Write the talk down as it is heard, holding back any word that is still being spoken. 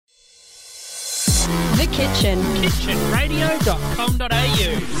The Kitchen.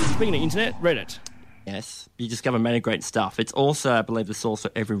 kitchenradio.com.au. Speaking of internet, Reddit. Yes, you discover many great stuff. It's also, I believe, the source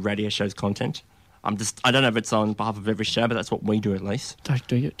for every radio show's content. I don't know if it's on behalf of every show, but that's what we do at least.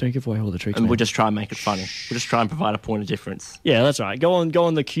 Don't give away all the tricks, And man. we'll just try and make it funny. We'll just try and provide a point of difference. Yeah, that's right. Go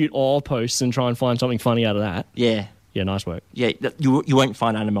on the cute all posts and try and find something funny out of that. Yeah. Yeah, nice work. Yeah, you won't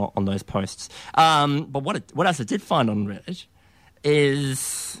find animal on those posts. But what else I did find on Reddit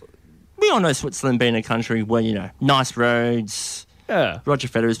is... We all know Switzerland being a country where, nice roads... Yeah. Roger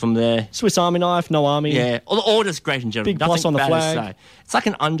Federer's from there. Swiss Army knife, no army. Yeah, all just great in general. Big plus on the bad to flag. say. It's like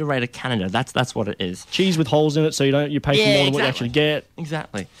an underrated Canada. That's what it is. Cheese with holes in it, so you pay for more than what you actually get.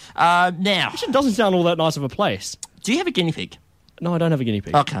 Exactly. Now, It doesn't sound all that nice of a place. do you have a guinea pig? No, I don't have a guinea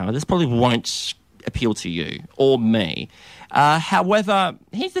pig. Okay, well, this probably won't appeal to you or me. However,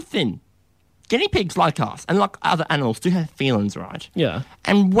 here's the thing. Guinea pigs, like us, and like other animals, do have feelings, right? Yeah.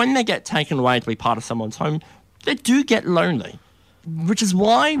 And when they get taken away to be part of someone's home, they do get lonely. Which is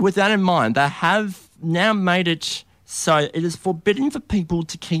why, with that in mind, they have now made it so it is forbidden for people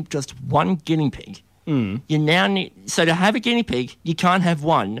to keep just one guinea pig. You now need... So to have a guinea pig, you can't have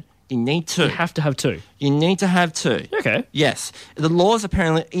one. You need two. You have to have two. You need to have two. Okay. Yes. The laws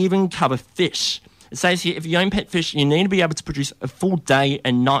apparently even cover fish. It says here, if you own pet fish, you need to be able to produce a full day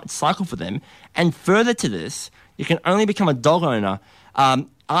and night cycle for them. And further to this, you can only become a dog owner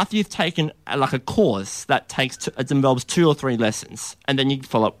after you've taken a course that involves 2 or 3 lessons, and then you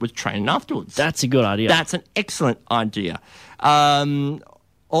follow up with training afterwards. That's a good idea. That's an excellent idea.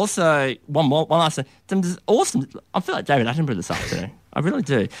 Also, one last thing. This is awesome. I feel like David Attenborough this afternoon. I really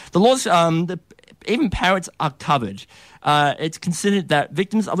do. The laws, even parrots are covered. It's considered that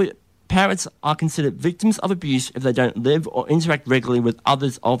parrots are considered victims of abuse if they don't live or interact regularly with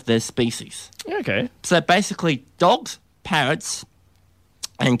others of their species. Okay. So basically, dogs, parrots,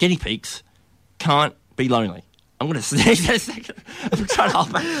 and guinea pigs can't be lonely. I'm going to sneeze in a second. I'm trying to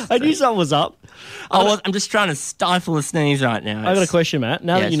hold back. I knew something was up. I'm just trying to stifle a sneeze right now. I got a question, Matt.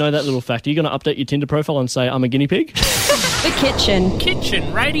 Now that Yes. you know that little fact, are you going to update your Tinder profile and say, I'm a guinea pig? The Kitchen.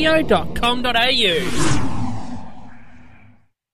 kitchenradio.com.au.